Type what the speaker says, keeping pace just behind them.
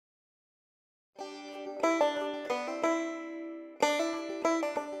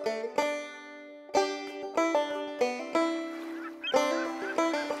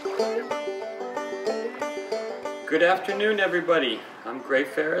Good afternoon, everybody. I'm Gray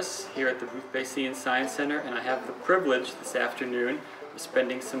Ferris here at the Booth Bay Sea and Science Center, and I have the privilege this afternoon of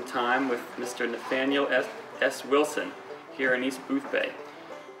spending some time with Mr. Nathaniel S. Wilson here in East Booth Bay.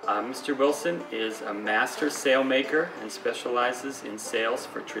 Mr. Wilson is a master sailmaker and specializes in sails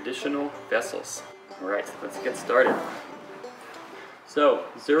for traditional vessels. All right, let's get started. So,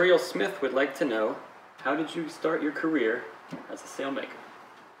 Zuriel Smith would like to know, how did you start your career as a sailmaker?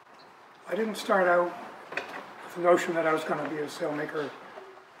 I didn't start out with the notion that I was going to be a sailmaker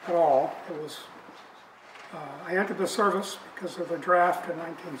at all. It was, I entered the service because of the draft in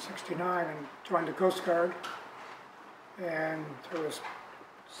 1969 and joined the Coast Guard. And there was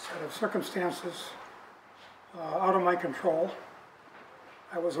a set of circumstances out of my control.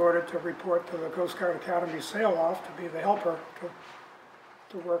 I was ordered to report to the Coast Guard Academy sail-off to be the helper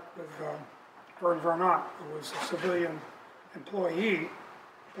to work with Vern Vernon, who was a civilian employee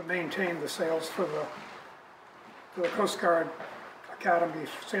to maintain the sails for the Coast Guard Academy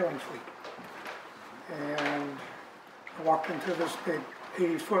sailing fleet. And I walked into this big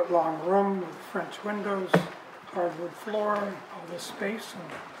 80-foot long room with French windows, hardwood floor, all this space, and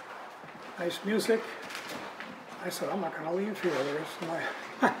nice music. I said, I'm not going to leave here the rest of my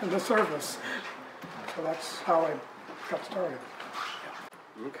in the service. So that's how I got started.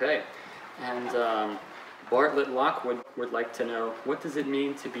 Yeah. Okay. And Bartlett Lockwood would like to know, what does it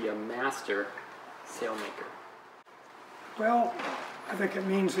mean to be a master sailmaker? Well, I think it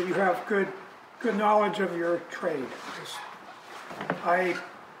means that you have good knowledge of your trade. I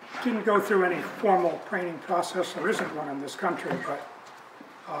didn't go through any formal training process. There isn't one in this country, but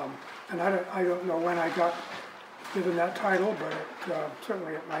and I don't know when I got given that title, but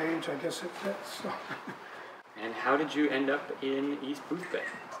certainly at my age, I guess it fits. So. And how did you end up in East Booth Bay?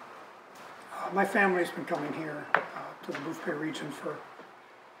 My family's been coming here to the Booth Bay region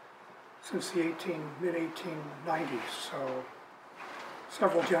since the mid-1890s, so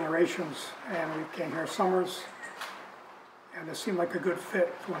several generations, and we came here summers, and it seemed like a good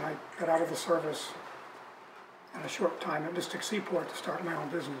fit when I got out of the service in a short time at Mystic Seaport to start my own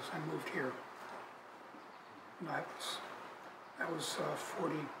business. I moved here. And that was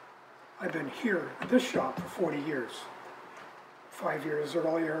 40. I've been here at this shop for 40 years. 5 years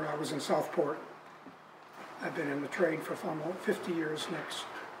earlier, I was in Southport. I've been in the trade for 50 years next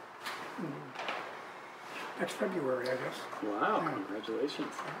February, I guess. Wow, yeah.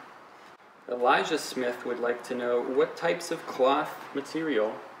 Congratulations. Elijah Smith would like to know, what types of cloth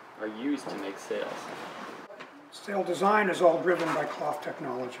material are used to make sails? Sail design is all driven by cloth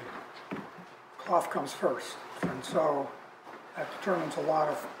technology. Cloth comes first, and so that determines a lot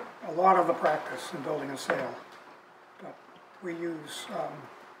of the practice in building a sail. But we use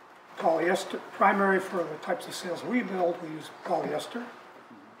polyester, primary for the types of sails we build, we use polyester.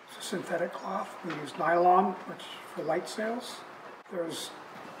 It's a synthetic cloth. We use nylon, which for light sails. There's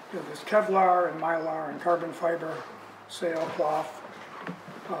Kevlar and Mylar and carbon fiber sail cloth.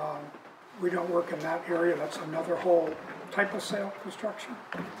 We don't work in that area. That's another whole type of sail construction.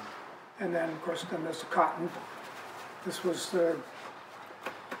 And then, of course, there's the cotton. This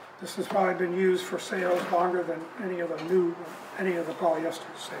has probably been used for sails longer than any of the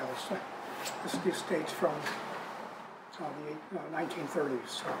polyester sails. This dates from the 1930s,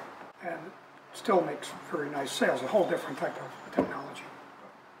 so, and it still makes very nice sails, a whole different type of technology.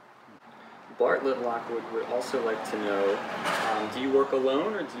 Bartlett Lockwood would also like to know, do you work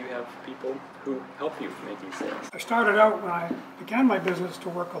alone, or do you have people who help you making sails? I started out when I began my business to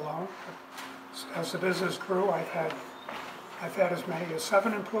work alone. As the business grew, I've had as many as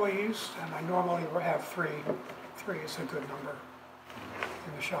 7 employees, and I normally have 3. 3 is a good number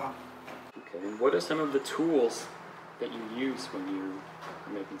in the shop. Okay, and what are some of the tools that you use when you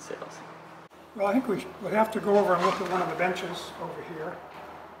are making sails? Well, I think we would have to go over and look at one of the benches over here.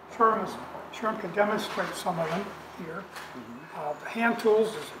 Sherm can demonstrate some of them here. The hand tools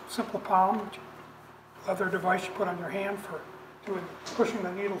is a simple palm, leather device you put on your hand for pushing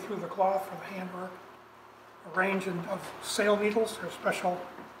the needle through the cloth for the handwork. A range of sail needles. There are special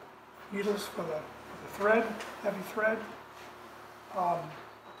needles for the thread, heavy thread.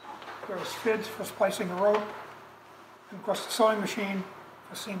 There's skids for splicing the rope. And of course the sewing machine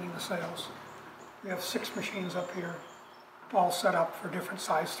for seaming the sails. We have 6 machines up here, all set up for different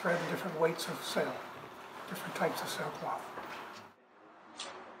size thread and different weights of sail, different types of sailcloth.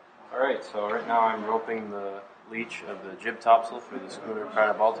 All right, so right now I'm roping the leech of the jib topsail for the schooner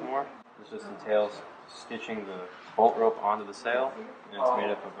Pride of Baltimore. This just entails stitching the bolt rope onto the sail, and it's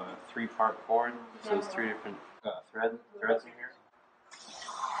made up of a 3-part cord, so there's 3 different threads in here.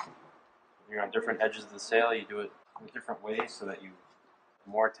 You're on different edges of the sail, you do it in different ways so that you have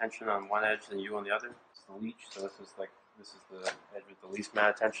more tension on one edge than you on the other. It's the leech, so this is the edge with the least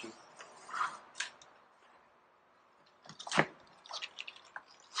amount of tension.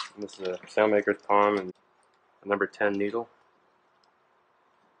 And this is a sailmaker's palm and a number 10 needle.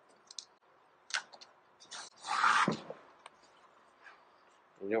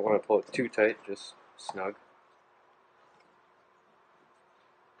 You don't want to pull it too tight, just snug.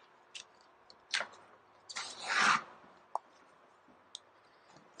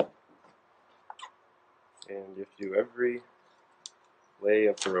 And you have to do every lay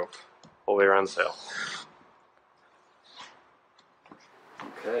of the rope, whole way around the sail.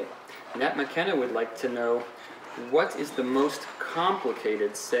 Okay. Nat McKenna would like to know, what is the most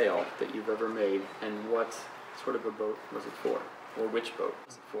complicated sail that you've ever made, and what sort of a boat was it for? Or which boat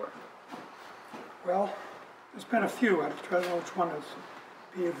was it for? Well, there's been a few. I'm trying to know which one is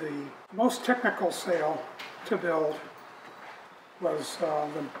the most technical sail to build was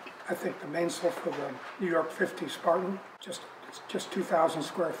I think the mainsail for the New York 50 Spartan. It's just 2,000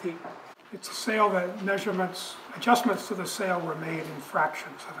 square feet. It's a sail that adjustments to the sail were made in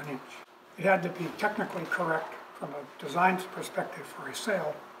fractions of an inch. It had to be technically correct from a design perspective for a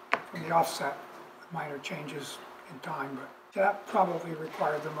sail from the offset, with minor changes in time, but that probably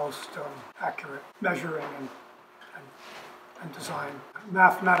required the most accurate measuring and design.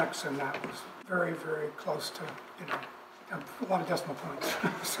 Mathematics in that was very, very close to, a lot of decimal points.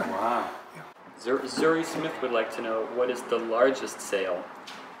 So, wow. Yeah. Zuri Smith would like to know, what is the largest sail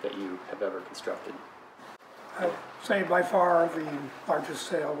that you have ever constructed? I'd say by far the largest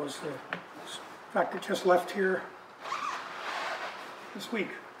sail was in fact, it just left here this week.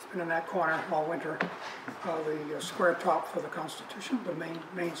 It's been in that corner all winter. The square top for the Constitution, the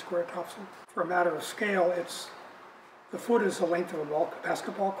main square topsail. For a matter of scale, the foot is the length of a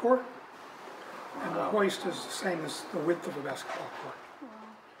basketball court, and the hoist is the same as the width of a basketball court.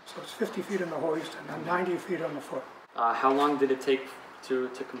 So it's 50 feet on the hoist and then 90 feet on the foot. How long did it take to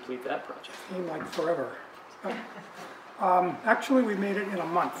complete that project? It seemed like forever. Actually, we made it in a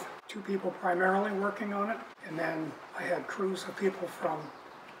month. 2 people primarily working on it, and then I had crews of people from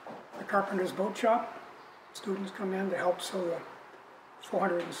the carpenter's boat shop. Students come in to help sew the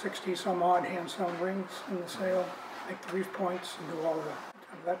 460 some odd hand-sewn rings in the sail, make the reef points, and do all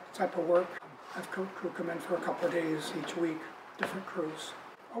that type of work. I've crew come in for a couple of days each week, different crews,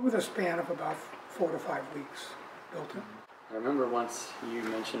 over the span of about 4 to 5 weeks. Built it. I remember once you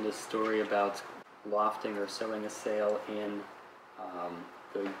mentioned a story about lofting or sewing a sail in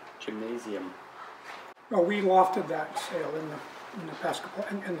the gymnasium. Well, we lofted that sail in the basketball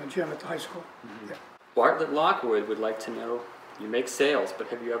in the gym at the high school. Mm-hmm. Yeah. Bartlett Lockwood would like to know, you make sails, but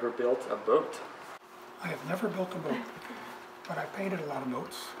have you ever built a boat? I have never built a boat, but I painted a lot of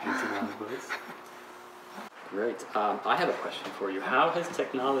boats. Painted a lot of boats. Great. I have a question for you. How has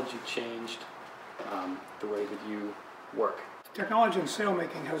technology changed the way that you work? Technology in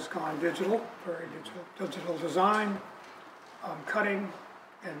sailmaking has gone digital, very digital. Digital design, cutting,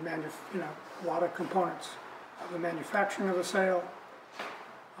 and a lot of components of the manufacturing of the sail.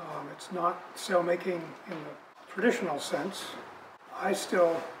 It's not sailmaking in the traditional sense. I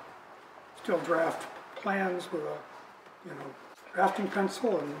still draft plans with a drafting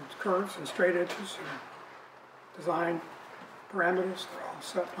pencil and curves and straight edges and design parameters. They're all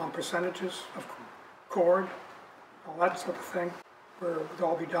set on percentages of chord, all that sort of thing, where it would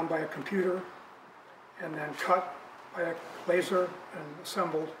all be done by a computer and then cut by a laser and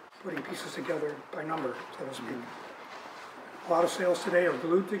assembled, putting pieces together by number, so to speak. A lot of sails today are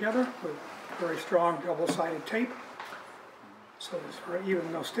glued together with very strong double-sided tape, so there's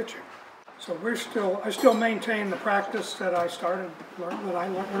even no stitching. So I still maintain the practice that I started. When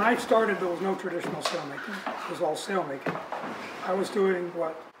I started, there was no traditional sailmaking. It was all sailmaking. I was doing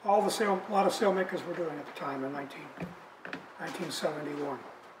what a lot of sailmakers were doing at the time in 1971.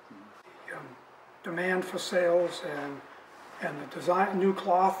 The demand for sails and the design, new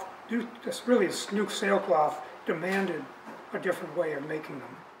sailcloth demanded a different way of making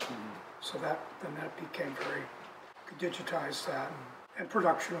them. So then that became could digitize that. And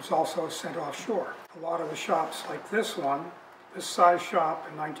production was also sent offshore. A lot of the shops like this size shop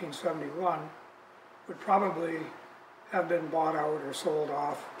in 1971, would probably have been bought out or sold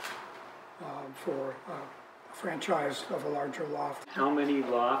off for a franchise of a larger loft. How many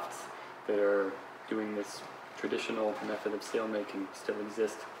lofts that are doing this traditional method of sailmaking still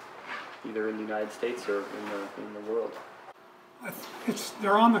exist, either in the United States or in the world?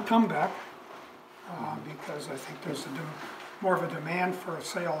 They're on the comeback because I think there's more of a demand for a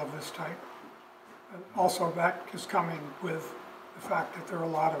sail of this type. Also, that is coming with the fact that there are a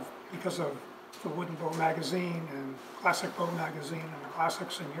lot of, because of the Wooden Boat magazine and Classic Boat magazine and the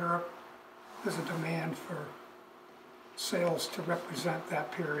classics in Europe, there's a demand for sails to represent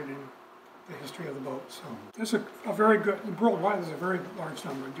that period in the history of the boat. So there's a very good, worldwide there's a very large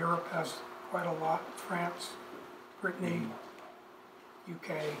number. Europe has quite a lot, France, Brittany,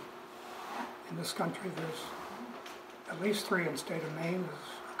 UK. In this country there's at least 3 in the state of Maine.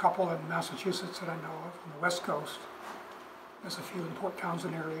 There's a couple in Massachusetts that I know of. On the West Coast, there's a few in Port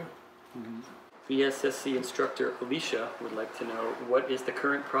Townsend area. BSSC instructor Alicia would like to know, what is the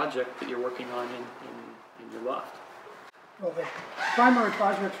current project that you're working on in your loft? Well, the primary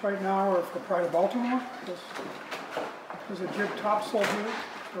projects right now are for Pride of Baltimore. There's a jib topsail here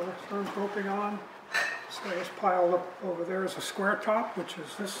that we're roping on. So it's piled up over there is a square top, which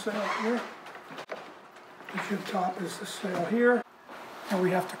is this sail here. The jib top is this sail here. And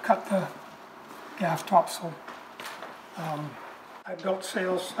we have to cut the gaff topsail.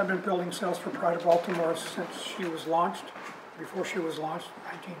 I've been building sails for Pride of Baltimore since she was launched. Before she was launched,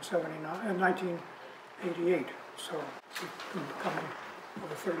 1988. So we've been becoming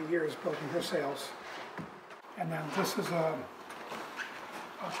over 30 years building her sails. And then this is like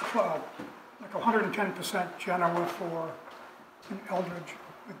 110% Genoa for an Eldridge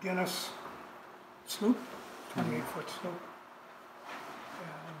McGuinness sloop, 28-foot sloop.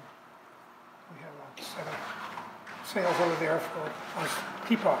 And we have a set of sails over there for our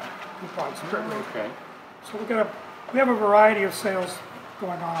teapods. Okay. So we have a variety of sails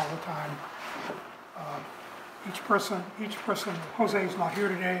going on all the time. Each person, Jose's not here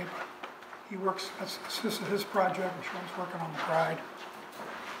today, but he works, this is his project, and Sean's working on the Pride.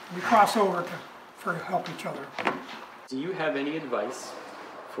 We cross over to help each other. Do you have any advice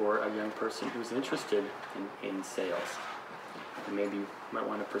for a young person who's interested in sales? And maybe you might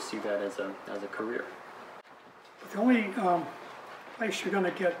want to pursue that as a career. The only place you're going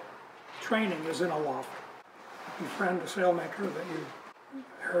to get training is in a loft. You friend a sailmaker that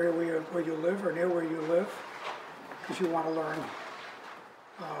area where you live or near where you live, because you want to learn.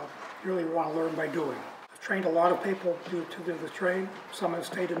 You really want to learn by doing. I've trained a lot of people to do the trade. Some have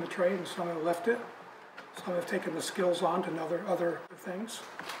stayed in the trade and some have left it. Some have taken the skills on to other things.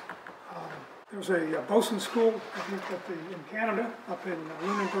 There's a bosun school, I think, in Canada, up in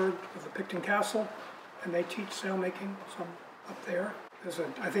Lunenburg with the Picton Castle, and they teach sailmaking some up there.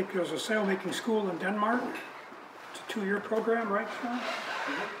 I think there's a sailmaking school in Denmark. It's a 2-year program, right, Sean?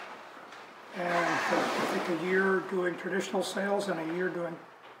 And I think a year doing traditional sails and a year doing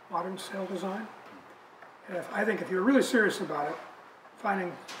modern sail design. And I think if you're really serious about it,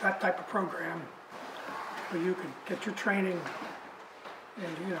 finding that type of program where you could get your training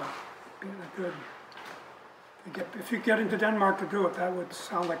and, be in a good, if you get into Denmark to do it, that would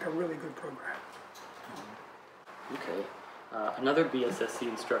sound like a really good program. Okay. Another BSSC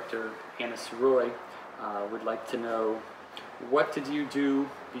instructor, Anna Roy, would like to know, what did you do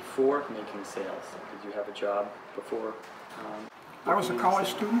before making sails? Did you have a job before? I was a college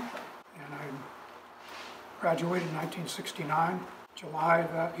student, and I graduated in 1969. July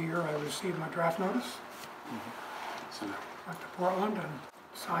of that year, I received my draft notice. So I went to Portland and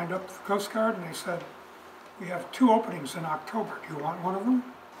signed up for the Coast Guard, and they said, we have 2 openings in October. Do you want one of them?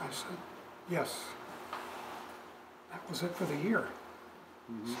 I said, yes. That was it for the year.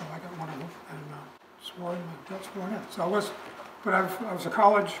 So I got one of them and got sworn in. So I was a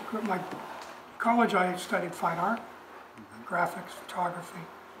college, I studied fine art, graphics, photography,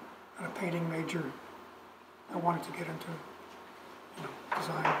 and a painting major. I wanted to get into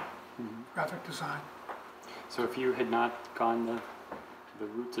design, graphic design. So if you had not gone the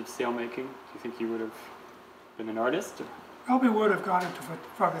route of sailmaking, do you think you would have been an artist? Or? Probably would have gone into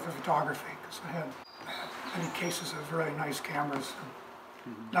photography, because I had many cases of really nice cameras.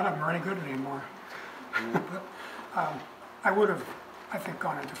 None of them are any good anymore. But I would have, I think,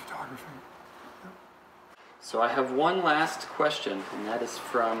 gone into photography. So I have one last question, and that is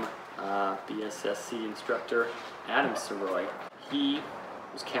from BSSC instructor Adam Saroy. He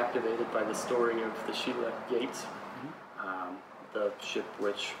was captivated by the story of the Sheila Yates, the ship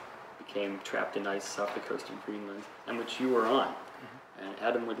which became trapped in ice off the coast of Greenland, and which you were on. And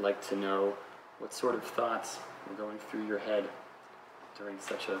Adam would like to know what sort of thoughts were going through your head during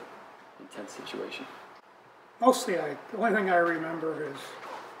such an intense situation. Mostly, the only thing I remember is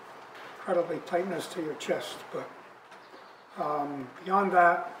incredibly tightness to your chest, but beyond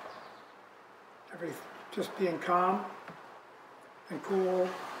that, just being calm and cool,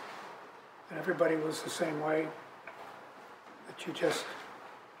 and everybody was the same way, that you're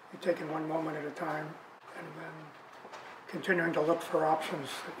taking one moment at a time, and then continuing to look for options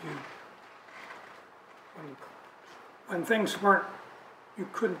that when things you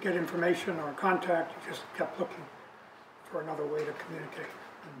couldn't get information or contact, you just kept looking for another way to communicate.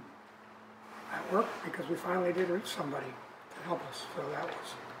 that worked because we finally did reach somebody to help us. So that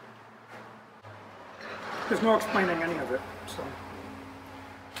was, there's no explaining any of it. So.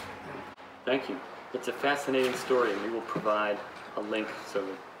 Thank you. It's a fascinating story, and we will provide a link so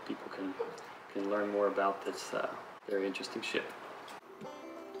that people can learn more about this very interesting ship.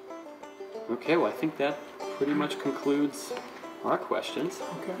 Okay, well I think that pretty much concludes our questions.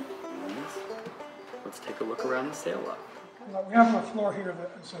 Okay. And let's take a look around the sail loft. Well, we have a floor here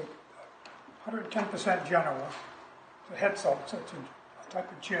that is a 110% Genoa. It's a head sail, so it's a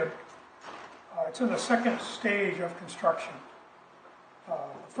type of jib. It's in the second stage of construction. The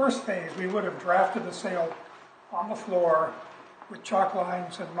first phase, we would have drafted the sail on the floor with chalk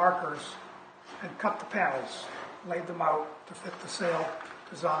lines and markers and cut the panels, laid them out to fit the sail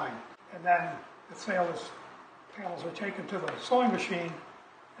design. And then the panels are taken to the sewing machine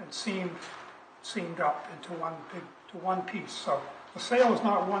and seamed up into one piece. So the sail is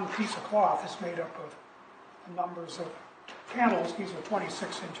not one piece of cloth, it's made up of numbers of panels. These are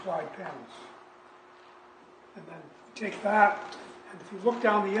 26-inch wide panels. And then you take that, and if you look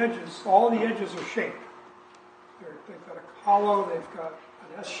down the edges, all the edges are shaped. They've got a hollow, they've got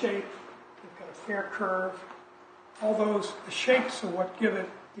an S shape, they've got a fair curve. All those, the shapes are what give it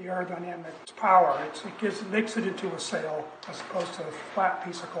the aerodynamic power. It makes it into a sail as opposed to a flat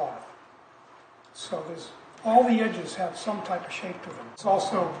piece of cloth. So all the edges have some type of shape to them. It's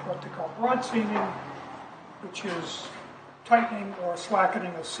also what they call broad seaming, which is tightening or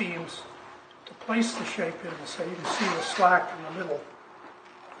slackening of seams to place the shape in the sail. You can see the slack in the middle of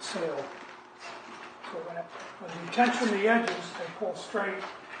the sail. So when you tension the edges, they pull straight,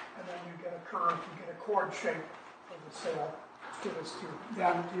 and then you get a curve, you get a chord shape of the sail to give us the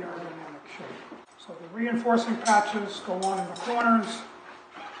aerodynamic shape. So the reinforcing patches go on in the corners,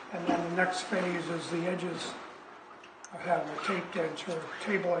 and then the next phase is the edges have a taped edge or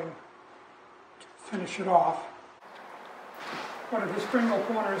tabling to finish it off. One of the springle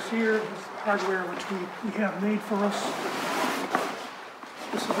corners here is hardware which we have made for us.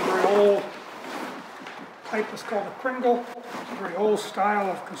 This is a very old type, it's called a Pringle. It's a very old style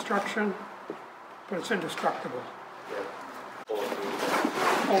of construction, but it's indestructible.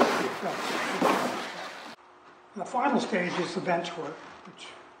 The final stage is the bench work, which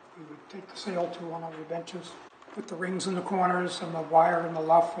we would take the sail to one of the benches, put the rings in the corners and the wire in the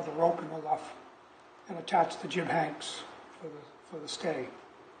luff or the rope in the luff, and attach the jib hanks for the stay,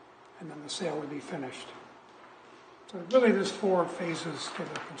 and then the sail would be finished. So really there's 4 phases to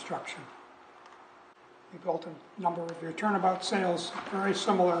the construction. We built a number of your turnabout sails, very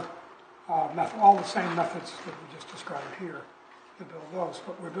similar method, all the same methods that we just described here to build those,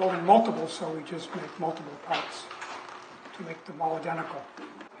 but we're building multiple, so we just make multiple parts to make them all identical.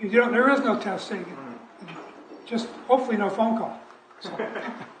 There is no testing, just hopefully no phone call. So,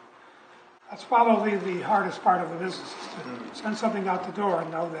 that's probably the hardest part of the business, is to send something out the door and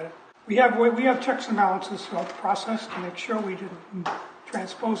know that we have checks and balances throughout the process to make sure we didn't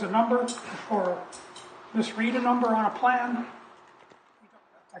transpose a number or misread a number on a plan.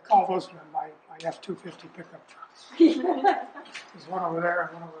 I call those my F-250 pickup trucks. There's one over there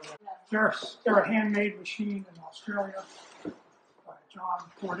and one over there. They're a handmade machine in Australia by John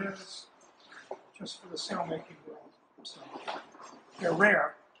Cordes, just for the sailmaking world. So they're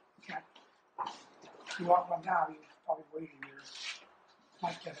rare. If you want one now, you probably wait a year.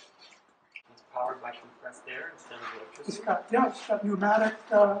 Might get it. It's powered by compressed air instead of electricity. It's got pneumatic,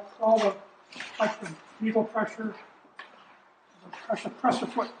 all the, like the needle pressure, the pressure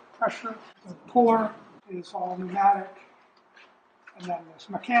foot pressure. The puller is all pneumatic. And then it's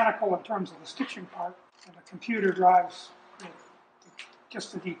mechanical in terms of the stitching part. And the computer drives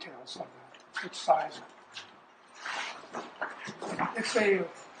just the details of that, which size.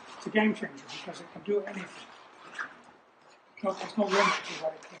 It's a game changer because it can do anything. There's no limit to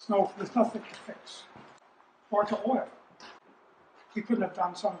what it can. There's nothing to fix or to oil. We couldn't have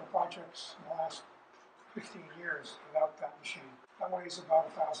done some of the projects in the last 15 years without that machine. That weighs about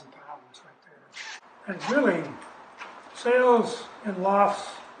 1,000 pounds right there. And really, sails in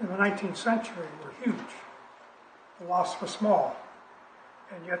lofts in the 19th century were huge. The lofts were small.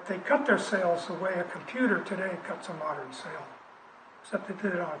 And yet they cut their sails the way a computer today cuts a modern sail. Except they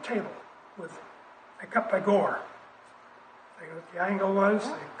did it on a table. They cut by gore. They knew what the angle was,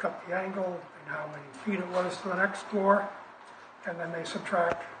 they cut the angle, they know how many feet it was to the next gore, and then they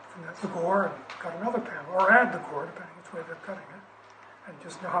subtract from the gore and cut another panel, or add the gore, depending which way they're cutting it, and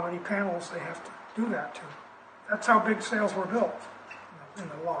just know how many panels they have to do that to. That's how big sails were built in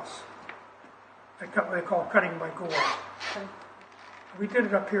the lofts. They cut what they call cutting by gore. We did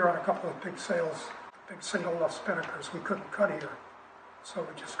it up here on a couple of big sails, big single luff spinnakers. We couldn't cut here, so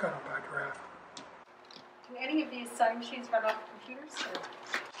we just cut them by draft. Do any of these sewing machines run off computers?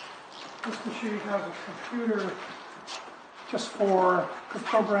 Or? This machine has a computer just for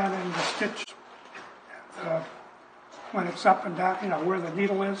programming the stitch, when it's up and down, you know, where the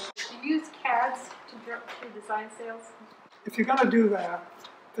needle is. Do you use CADs to design sales? If you're going to do that,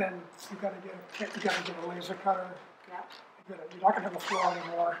 then you've got to get a laser cutter. Yeah. You're not going to have a floor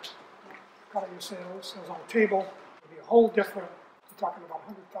anymore. Cut your sales on a table. It'll be a whole different. You're talking about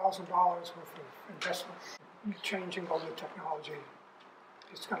 $100,000 worth of investment. You're changing all the technology.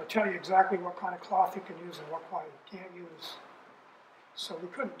 It's going to tell you exactly what kind of cloth you can use and what cloth you can't use. So we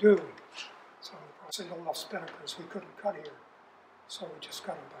couldn't do single enough spinnakers. We couldn't cut here. So we just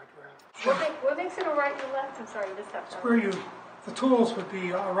cut them by draft. What makes it a right and a left? I'm sorry, this stuff. Where the tools would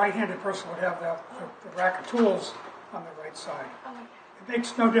be, a right-handed person would have the rack of tools on the right side. Oh, It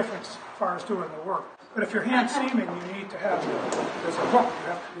makes no difference as far as doing the work. But if you're hand seaming, you need to have, there's a hook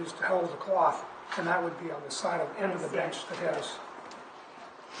you have to use to hold the cloth, and that would be on the side of the end of the bench that has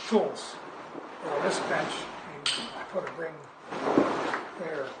tools. Or on this bench, I put a ring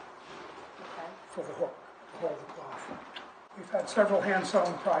there for the hook to hold the cloth. We've had several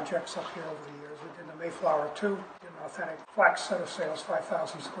hand-sewn projects up here over the years. We did the Mayflower 2, did an authentic flax set of sails,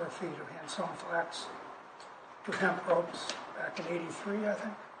 5,000 square feet of hand-sewn flax with hemp ropes back in '83, I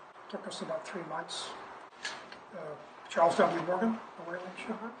think. Took us about 3 months. Charles W. Morgan, the whaling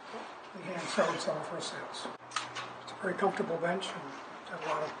ship, we hand-sewed some of her sails. It's a very comfortable bench and had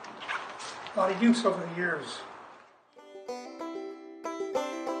a lot of use over the years.